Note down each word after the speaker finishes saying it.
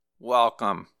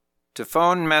Welcome to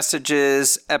Phone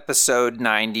Messages, episode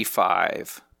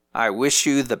 95. I wish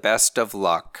you the best of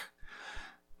luck.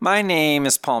 My name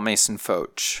is Paul Mason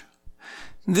Foch.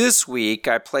 This week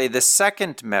I play the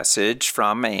second message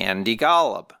from Andy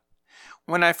Golub.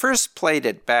 When I first played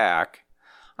it back,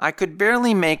 I could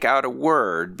barely make out a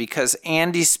word because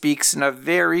Andy speaks in a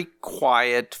very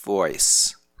quiet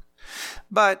voice.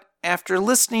 But after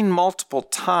listening multiple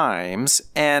times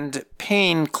and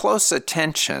paying close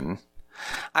attention,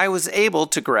 I was able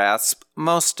to grasp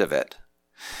most of it.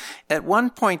 At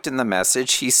one point in the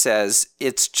message, he says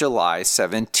it's July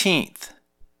 17th.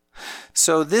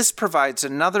 So this provides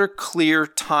another clear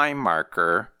time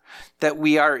marker that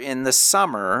we are in the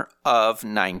summer of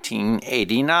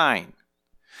 1989.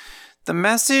 The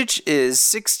message is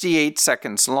 68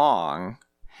 seconds long,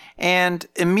 and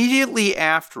immediately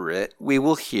after it, we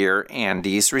will hear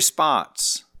Andy's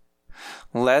response.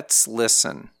 Let's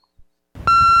listen.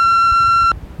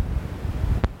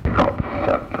 I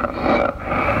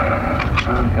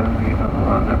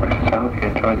hope you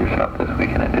enjoyed yourself this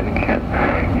weekend and didn't get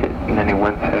hit in any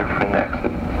windsurfing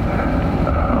accidents.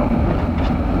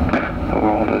 The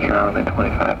world is round at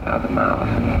 25,000 miles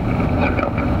in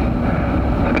circumference.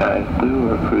 The sky is blue.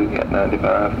 We're cruising at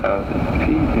 95,000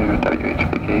 feet near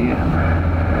WHPK.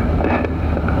 This is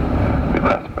a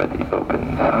request for the open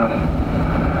sauce.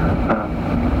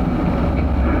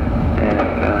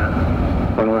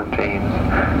 Roland James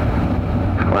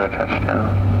scored a touchdown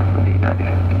from the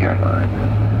 95-yard line.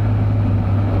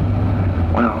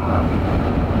 Well,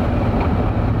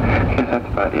 I guess that's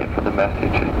about it for the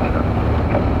message. It's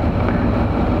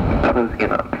closing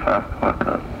in on 5 o'clock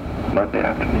on Monday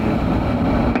afternoon,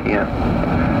 p.m.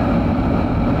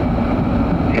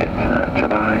 It's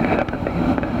July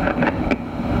 17th, I think.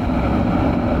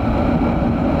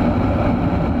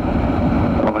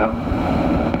 Oh well,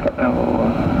 I will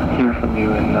hear from you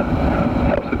in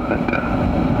subsequent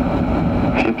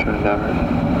future endeavors.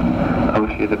 I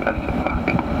wish you the best of luck.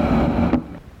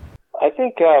 I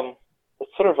think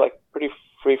it's sort of like pretty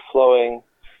free-flowing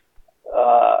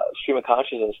stream of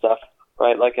consciousness and stuff,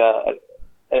 right? Like an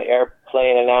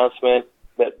airplane announcement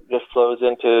that just flows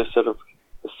into sort of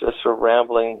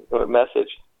rambling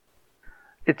message.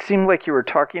 It seemed like you were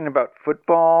talking about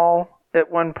football at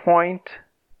one point.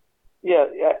 Yeah.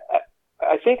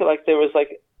 I think like there was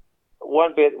like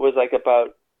one bit was like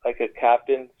about like a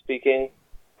captain speaking,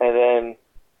 and then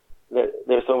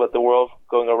there's something about the world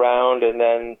going around, and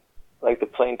then like the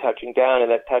plane touching down,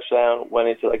 and that touchdown went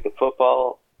into like the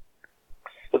football.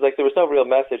 But like there was no real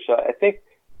message. So I think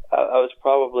I was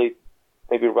probably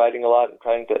maybe writing a lot and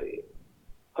trying to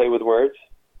play with words.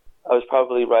 I was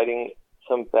probably writing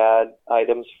some bad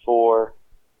items for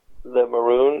the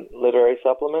Maroon Literary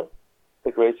Supplement,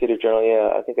 the Great City Journal.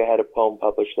 Yeah, I think I had a poem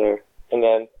published there. And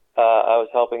then I was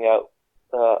helping out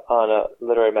on a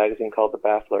literary magazine called The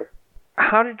Baffler.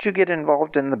 How did you get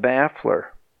involved in The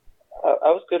Baffler?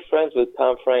 I was good friends with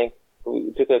Tom Frank.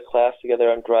 We took a class together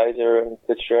on Dreiser and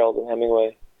Fitzgerald and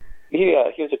Hemingway. He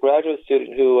was a graduate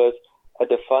student who was a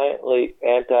defiantly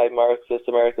anti-Marxist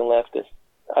American leftist.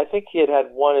 I think he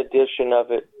had one edition of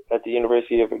it at the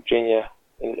University of Virginia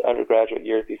in his undergraduate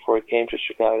years before he came to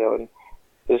Chicago, and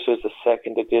this was the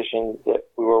second edition that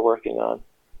we were working on.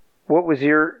 What was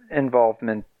your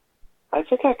involvement? I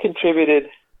think I contributed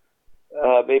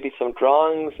maybe some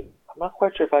drawings. I'm not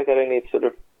quite sure if I got any sort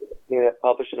of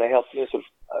published, and I helped sort of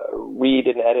read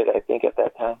and edit, I think, at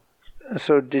that time.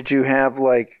 So did you have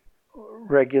like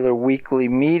regular weekly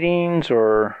meetings,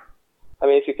 or? I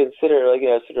mean, if you consider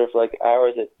sort of like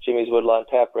hours at Jimmy's Woodlawn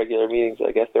Tap regular meetings,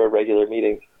 I guess there were regular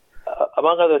meetings.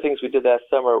 Among other things we did that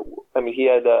summer, I mean, he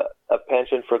had a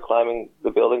penchant for climbing the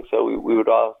building, so we would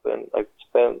often like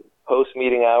spend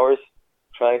post-meeting hours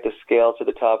trying to scale to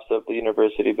the tops of the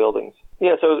university buildings.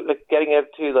 Yeah, so like getting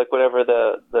up to like whatever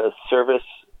the service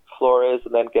floor is,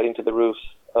 and then getting to the roofs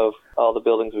of all the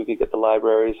buildings. We could get the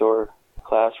libraries or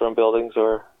classroom buildings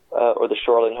or the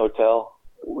Shoreline Hotel.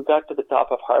 We got to the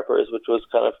top of Harper's, which was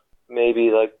kind of maybe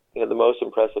like the most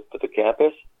impressive for the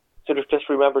campus. Sort of just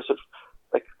remember sort of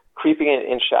like creeping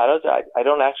in shadows. I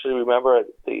don't actually remember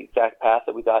the exact path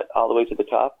that we got all the way to the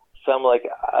top. Some like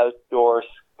outdoor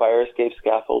fire escape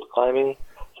scaffold climbing.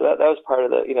 So that was part of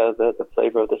the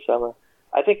flavor of the summer.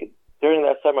 I think during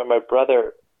that summer, my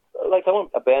brother, like someone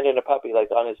abandoned a puppy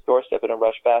like on his doorstep in a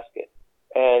rush basket.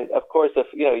 And of course, if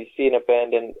you see an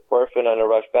abandoned orphan on a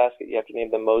rush basket, you have to name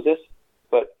them Moses.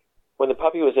 But when the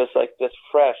puppy was just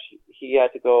fresh, he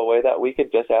had to go away that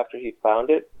weekend just after he found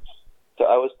it. So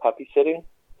I was puppy sitting,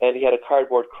 and he had a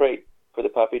cardboard crate for the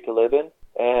puppy to live in.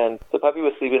 And the puppy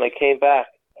was sleeping. I came back,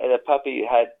 and the puppy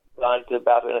had gone to the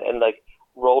bathroom, and like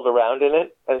rolled around in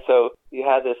it. And so you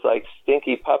had this like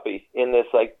stinky puppy in this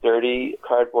like dirty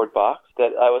cardboard box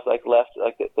that I was like left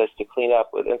like this to clean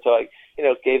up with. And so I,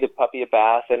 gave the puppy a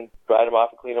bath and dried him off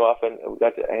and cleaned him off, and we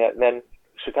got to hang out. And then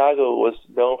Chicago was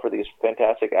known for these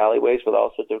fantastic alleyways with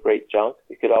all sorts of great junk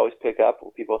you could always pick up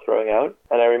with people throwing out.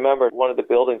 And I remember one of the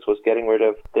buildings was getting rid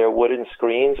of their wooden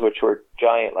screens, which were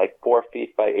giant, like 4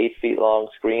 feet by 8 feet long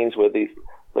screens with these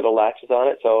little latches on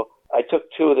it. So I took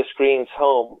 2 of the screens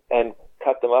home and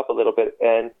cut them up a little bit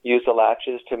and used the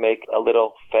latches to make a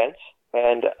little fence.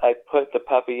 And I put the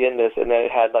puppy in this, and then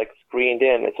it had like screened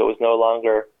in, and so it was no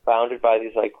longer bounded by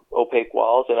these like opaque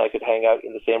walls, and I could hang out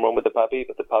in the same room with the puppy,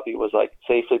 but the puppy was like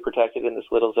safely protected in this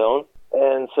little zone.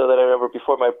 And so then I remember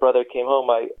before my brother came home,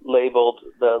 I labeled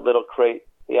the little crate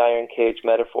the iron cage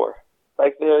metaphor.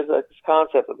 Like there's this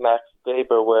concept of Max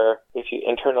Weber where if you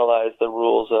internalize the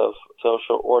rules of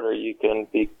social order, you can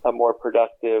be a more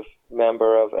productive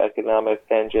member of economic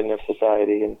engine of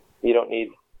society, and you don't need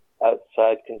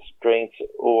outside constraints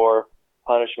or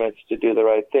punishments to do the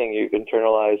right thing. You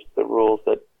internalize the rules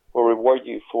that will reward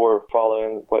you for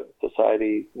following what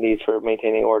society needs for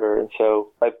maintaining order. And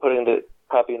so by putting the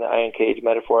puppy in the iron cage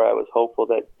metaphor, I was hopeful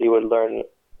that he would learn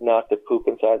not to poop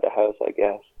inside the house, I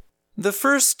guess. The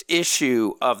first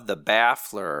issue of The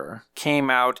Baffler came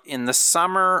out in the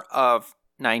summer of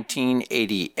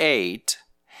 1988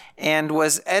 and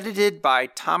was edited by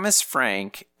Thomas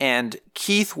Frank and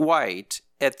Keith White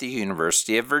at the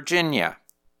University of Virginia.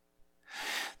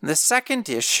 The second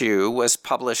issue was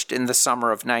published in the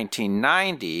summer of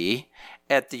 1990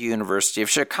 at the University of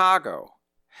Chicago,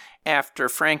 after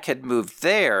Frank had moved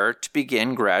there to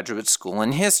begin graduate school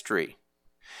in history.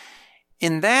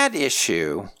 In that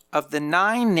issue, of the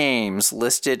 9 names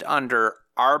listed under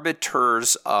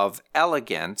Arbiters of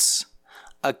Elegance,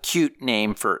 a cute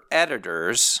name for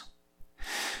editors,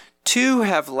 2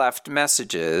 have left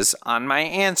messages on my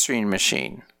answering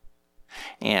machine: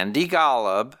 Andy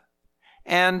Golub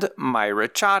and Myra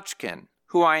Chotchkin,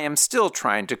 who I am still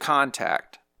trying to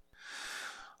contact.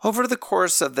 Over the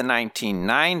course of the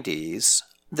 1990s,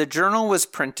 the journal was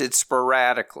printed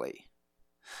sporadically,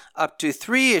 up to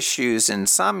 3 issues in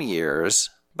some years,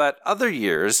 but other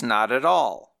years not at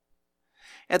all.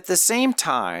 At the same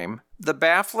time, The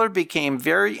Baffler became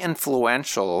very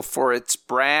influential for its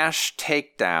brash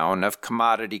takedown of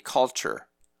commodity culture,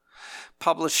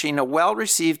 publishing a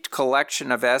well-received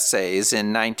collection of essays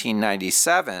in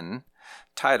 1997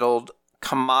 titled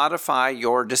Commodify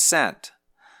Your Dissent,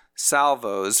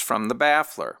 Salvos from The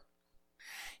Baffler.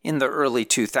 In the early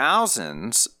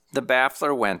 2000s, The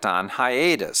Baffler went on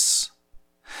hiatus,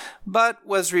 but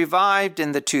was revived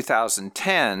in the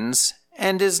 2010s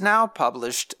and is now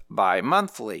published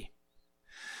bi-monthly.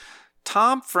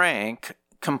 Tom Frank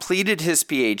completed his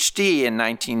PhD in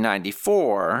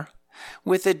 1994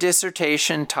 with a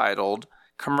dissertation titled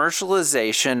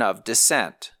Commercialization of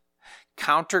Dissent,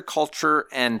 Counterculture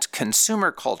and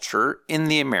Consumer Culture in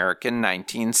the American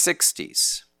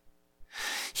 1960s.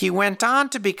 He went on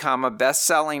to become a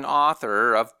best-selling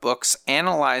author of books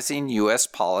analyzing U.S.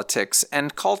 politics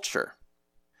and culture.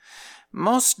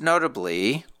 Most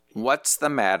notably, What's the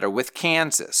Matter with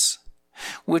Kansas?,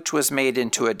 which was made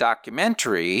into a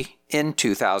documentary in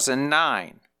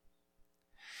 2009.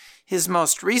 His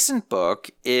most recent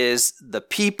book is The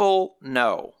People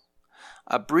Know,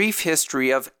 A Brief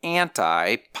History of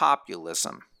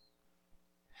Anti-Populism.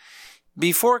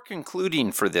 Before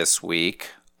concluding for this week,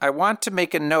 I want to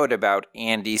make a note about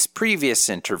Andy's previous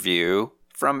interview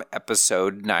from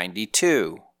episode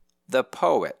 92, The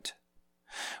Poet,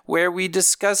 where we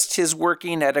discussed his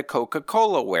working at a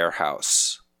Coca-Cola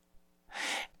warehouse.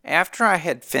 After I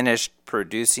had finished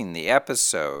producing the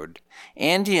episode,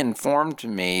 Andy informed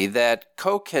me that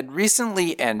Coke had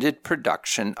recently ended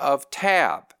production of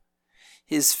Tab,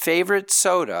 his favorite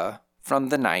soda from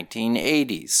the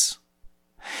 1980s.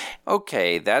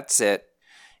 Okay, that's it.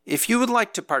 If you would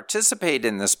like to participate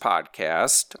in this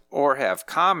podcast or have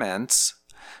comments,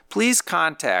 please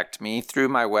contact me through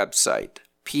my website,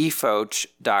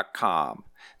 pfoch.com.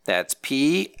 That's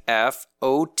pfotsch.com.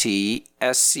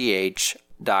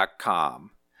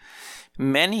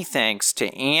 Many thanks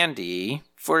to Andy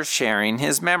for sharing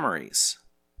his memories.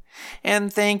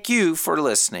 And thank you for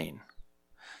listening.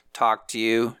 Talk to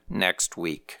you next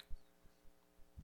week.